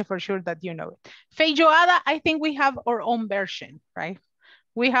ceviche for sure that you know it. Feijoada, I think we have our own version, right?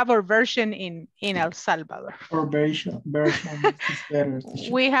 We have our version in El Salvador. Our version is better.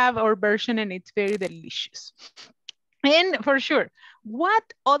 We have our version and it's very delicious. And for sure, what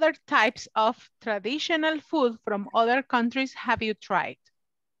other types of traditional food from other countries have you tried?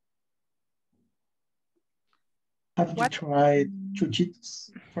 Have you tried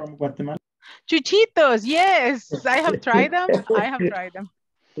chuchitos from Guatemala? Chuchitos, yes, I have tried them.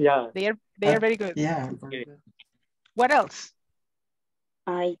 Yeah. They are very good. Yeah. What else?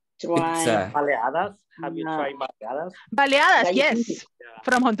 I tried baleadas. Have you tried baleadas? Baleadas, yes,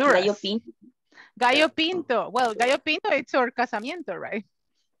 from Honduras. Gallo pinto. Gallo pinto. Well, gallo pinto, it's our casamiento, right?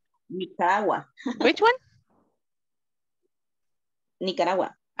 Nicaragua. Which one?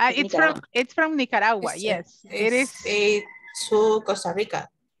 Nicaragua. It's from Nicaragua. Yes, it is. To Costa Rica.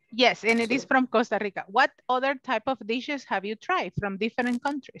 Yes, and it is from Costa Rica. What other type of dishes have you tried from different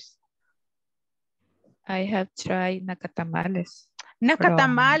countries? I have tried nacatamales.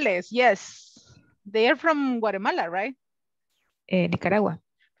 Nacatamales, yes. They are from Guatemala, right? Nicaragua.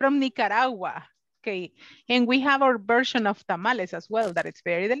 From Nicaragua. Okay. And we have our version of tamales as well, that it's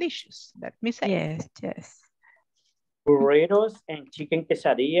very delicious. Let me say. Yes, yes. Burritos and chicken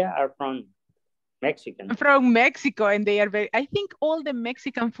quesadilla are from Mexican. From Mexico, and they are very, I think all the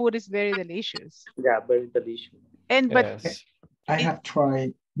Mexican food is very delicious. Yeah, very delicious. But Yes. I have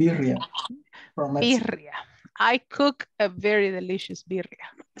tried birria from Mexico. birria. I cook a very delicious birria.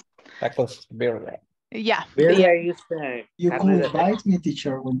 Tacos, birria. Yeah. Birria is You could invite me,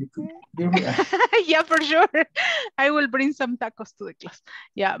 teacher, when you cook birria. Yeah, for sure. I will bring some tacos to the class.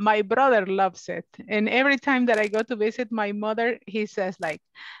 Yeah, my brother loves it. And every time that I go to visit my mother, he says like,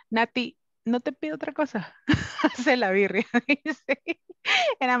 Nati, no te pido otra cosa. Hace la birria.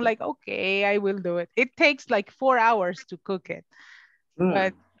 And I'm like, okay, I will do it. It takes like 4 hours to cook it,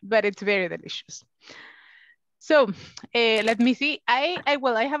 but it's very delicious. So let me see. I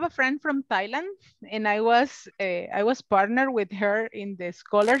have a friend from Thailand, and I was partnered with her in the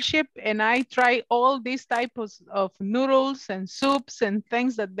scholarship, and I try all these types of noodles and soups and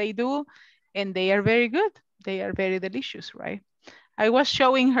things that they do, and they are very good. They are very delicious, right? I was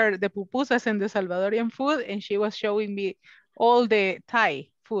showing her the pupusas and the Salvadorian food, and she was showing me all the Thai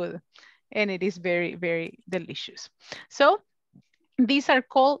food, and it is very, very delicious. So these are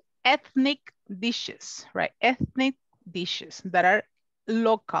called ethnic dishes, right? Ethnic dishes that are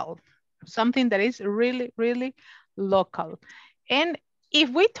local, something that is really, really local. And if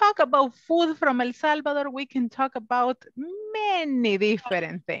we talk about food from El Salvador, we can talk about many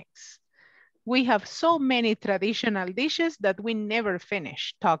different things. We have so many traditional dishes that we never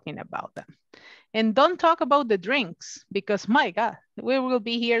finish talking about them. And don't talk about the drinks because my God, we will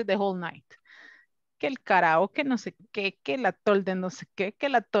be here the whole night. Que el carao, que no sé qué, que el atol de no sé qué, que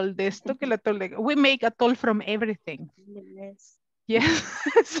el atol de esto, que el atol de... We make atol from everything. Yes,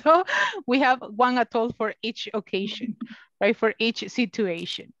 so we have one atol for each occasion, right? For each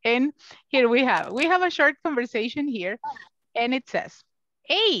situation. And here we have a short conversation here, and it says,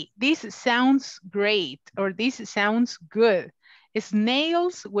 hey, this sounds great, or this sounds good.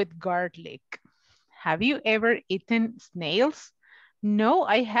 Snails with garlic. Have you ever eaten snails? No,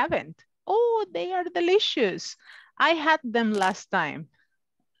 I haven't. Oh, they are delicious. I had them last time.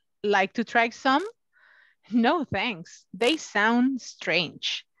 Like to try some? No, thanks. They sound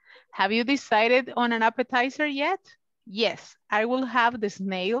strange. Have you decided on an appetizer yet? Yes, I will have the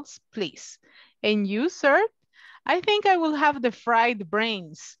snails, please. And you, sir? I think I will have the fried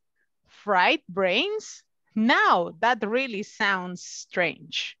brains. Fried brains? Now, that really sounds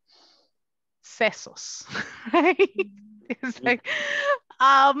strange. Sesos, right? It's like,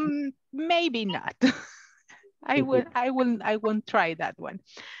 maybe not. I won't try that one.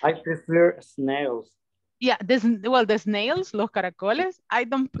 I prefer snails. Yeah, the snails, los caracoles, I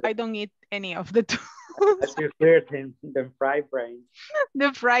don't eat any of the two. I prefer the fried brains.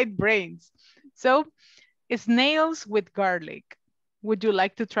 The fried brains. So snails with garlic. Would you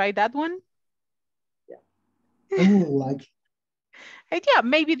like to try that one? Yeah. Oh, like. And yeah,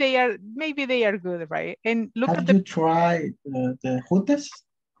 maybe they are good, right? And look Have you tried the jutes?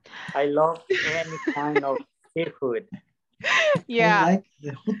 I love any kind of seafood. Yeah. I like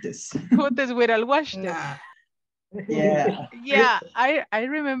the jutes. Jutes with alguaste. Nah. Yeah. Yeah, I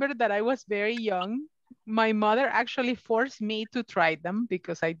remember that I was very young. My mother actually forced me to try them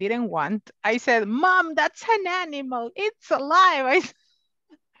because I didn't want. I said, Mom, that's an animal. It's alive.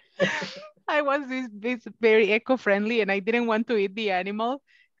 I was this very eco-friendly and I didn't want to eat the animal.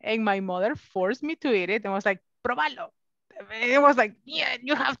 And my mother forced me to eat it and was like, probalo. It was like, yeah,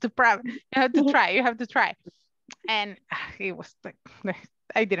 you have to try. You have to try. And it was like,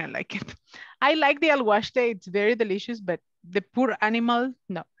 I didn't like it. I like the alguaste. It's very delicious, but the poor animal,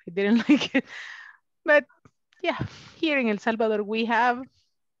 no, I didn't like it. But yeah, here in El Salvador, we have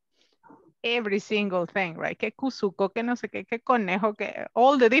every single thing, right? Que cuzuco, que no sé qué, que conejo, que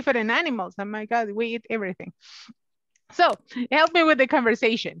all the different animals. Oh my God, we eat everything. So help me with the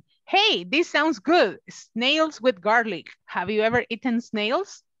conversation. Hey, this sounds good. Snails with garlic. Have you ever eaten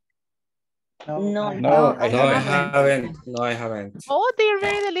snails? No, I haven't. No, I haven't. Oh, they're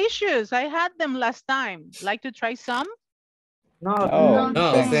very delicious. I had them last time. Like to try some? No,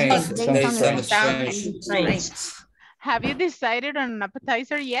 thanks. They They sound strange. Have you decided on an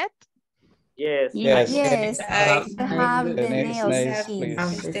appetizer yet? Yes. Yes, I have the nails,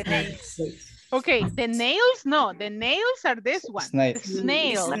 nails. please. Okay, the nails? No, the nails are this one. Snails.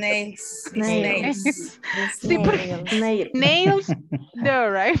 Snails. Snails. Nails, no,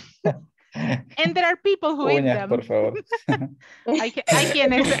 right? And there are people who eat them. Por favor. Hay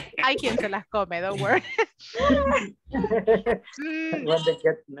quien se las come, don't worry. When they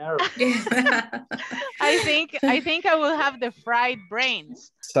get nervous. I think I will have the fried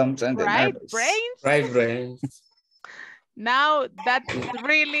brains. Sometimes Fried brains? Fried brains. Now that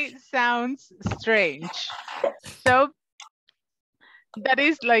really sounds strange. So that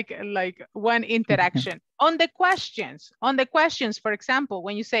is like one interaction. On the questions, for example,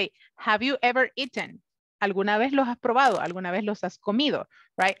 when you say, have you ever eaten? ¿Alguna vez los has probado? ¿Alguna vez los has comido?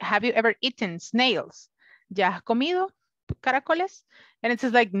 Right? Have you ever eaten snails? ¿Ya has comido caracoles? And it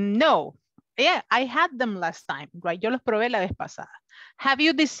says like, no. Yeah, I had them last time, right? Yo los probé la vez pasada. Have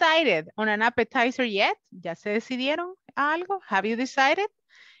you decided on an appetizer yet? ¿Ya se decidieron a algo? Have you decided?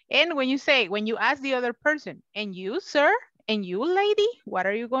 And when you ask the other person, and you, sir, and you, lady, what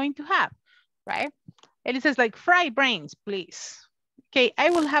are you going to have, right? And it says like fried brains, please. Okay, I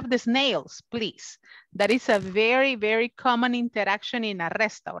will have the snails, please. That is a very, very common interaction in a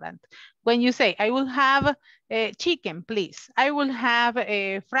restaurant. When you say, I will have chicken, please. I will have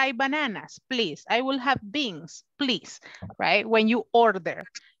fried bananas, please. I will have beans, please, right? When you order,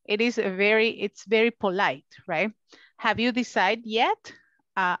 it's very polite, right? Have you decided yet?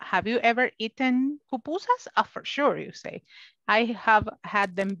 Have you ever eaten pupusas? For sure, you say. I have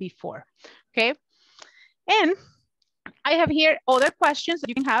had them before, okay? And I have here other questions that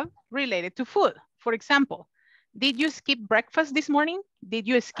you can have related to food. For example, did you skip breakfast this morning? Did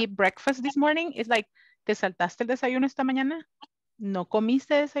you skip breakfast this morning? It's like, ¿te saltaste el desayuno esta mañana? ¿No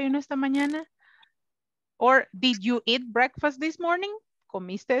comiste desayuno esta mañana? Or did you eat breakfast this morning?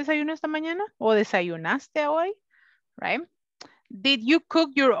 ¿Comiste desayuno esta mañana? ¿O desayunaste hoy? Right? Did you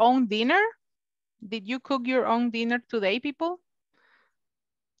cook your own dinner? Did you cook your own dinner today, people?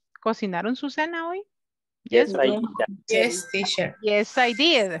 ¿Cocinaron su cena hoy? Yes, I did. Yes, teacher. Yes, I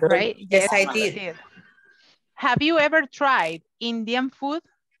did, right? Yes, I did. Have you ever tried Indian food?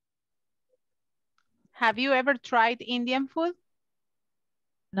 Have you ever tried Indian food?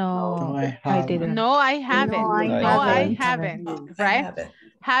 No, I didn't. No, I haven't. No, I No, I haven't. haven't, I right? haven't.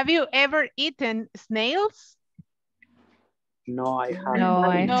 Have you ever eaten snails? No, I haven't. No,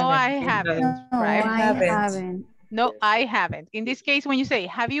 I No, I haven't. haven't, No, right? I haven't. No, Yes. I haven't. In this case, when you say,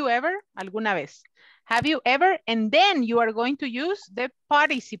 have you ever, alguna vez. Have you ever, and then you are going to use the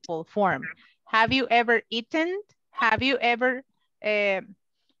participle form. Have you ever eaten? Have you ever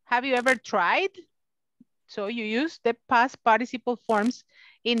tried? So you use the past participle forms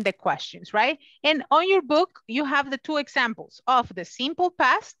in the questions, right? And on your book, you have the two examples of the simple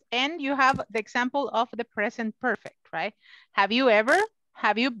past and you have the example of the present perfect, right? Have you ever,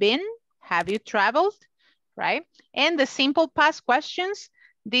 have you been, have you traveled, right? And the simple past questions,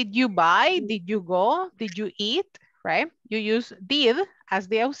 did you buy, did you go, did you eat, right? You use did as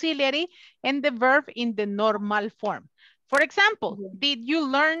the auxiliary and the verb in the normal form. For example, did you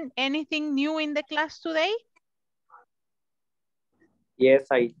learn anything new in the class today? Yes,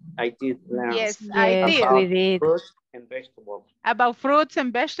 I did learn. Yes, I did. About We did. fruits and vegetables. About fruits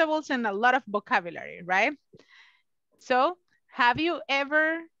and vegetables and a lot of vocabulary, right? So have you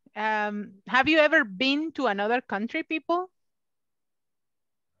ever been to another country, people?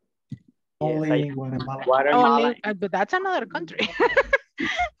 Only Yes, Guatemala. Guatemala. But that's another country.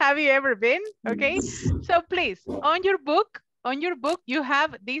 Have you ever been? Okay. So please, on your book, you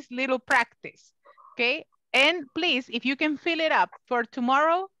have this little practice. Okay. And please, if you can fill it up for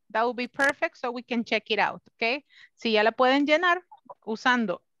tomorrow, that will be perfect so we can check it out. Okay. Si ya la pueden llenar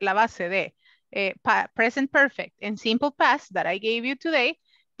usando la base de present perfect and simple past that I gave you today,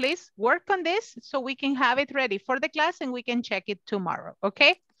 please work on this so we can have it ready for the class and we can check it tomorrow.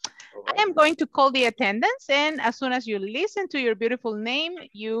 Okay. I am going to call the attendance and as soon as you listen to your beautiful name,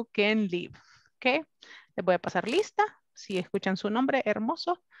 you can leave. Okay. Les voy a pasar lista. Si escuchan su nombre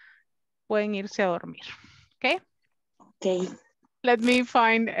hermoso, pueden irse a dormir. Okay. Okay. Let me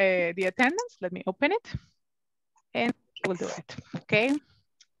find the attendance. Let me open it and we'll do it. Okay.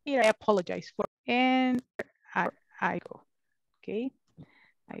 Here I apologize for and I go. Okay.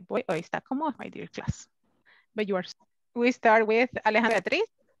 Ahí voy. Ahí está como my dear class. But you are. We start with Alejandra Beatriz.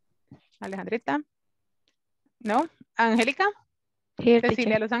 Alejandrita. No. Angélica. Here,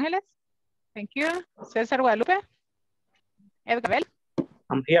 Cecilia teacher. Los Ángeles. Thank you. César Guadalupe. Edgar Bell.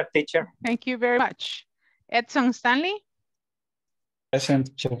 I'm here, teacher. Thank you very much. Edson Stanley. Present,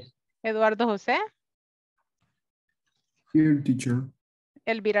 teacher. Eduardo José. Here, teacher.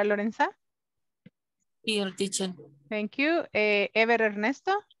 Elvira Lorenza. Here, teacher. Thank you. Ever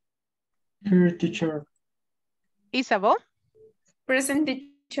Ernesto. Here, teacher. Isabel. Present,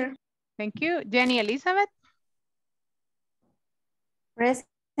 teacher. Thank you. Jenny Elizabeth. Present,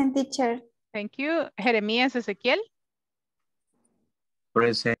 teacher. Thank you. Jeremías Ezequiel.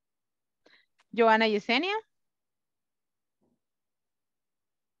 Present. Joana Yesenia.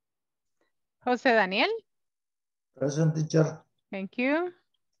 José Daniel. Present, teacher. Thank you.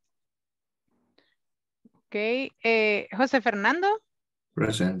 Okay. José Fernando.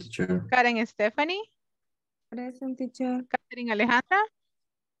 Present, teacher. Karen Stephanie. Present, teacher. Catherine Alejandra.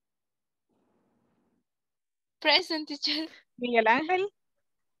 Present, teacher. Miguel Ángel.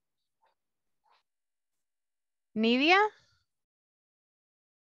 Nidia.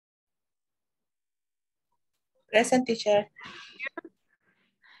 Present, teacher.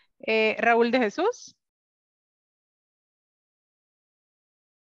 Raúl de Jesús.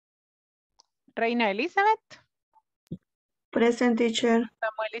 Reina Elizabeth. Present, teacher.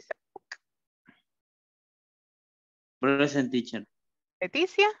 Samuel Isaac. Present, teacher.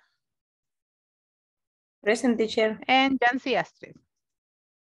 Leticia. Present, teacher. And Jancy Astrid.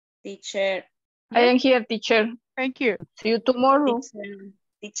 Teacher. I am here, teacher. Thank you. See you tomorrow.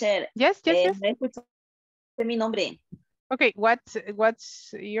 Teacher. Yes, yes. No escuché mi nombre. Okay,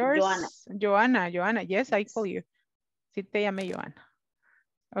 what's yours? Joanna. Joanna. Yes, I call you. Sí te llamé Joanna.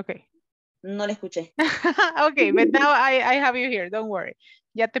 Okay. No le escuché. Okay, but now I have you here. Don't worry.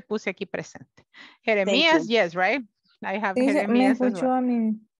 Ya te puse aquí presente. Jeremías, yes, right? I have Jeremías as well. A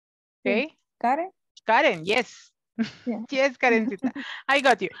mí. Okay. Karen? Karen, yes. Yeah. Yes, Karencita. I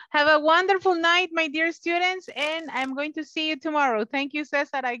got you. Have a wonderful night, my dear students, and I'm going to see you tomorrow. Thank you,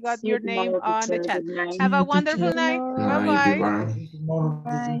 Cesar. I got your name on the chat. Have a wonderful night. Bye-bye.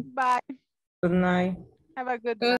 Bye. Bye. Good night. Have a good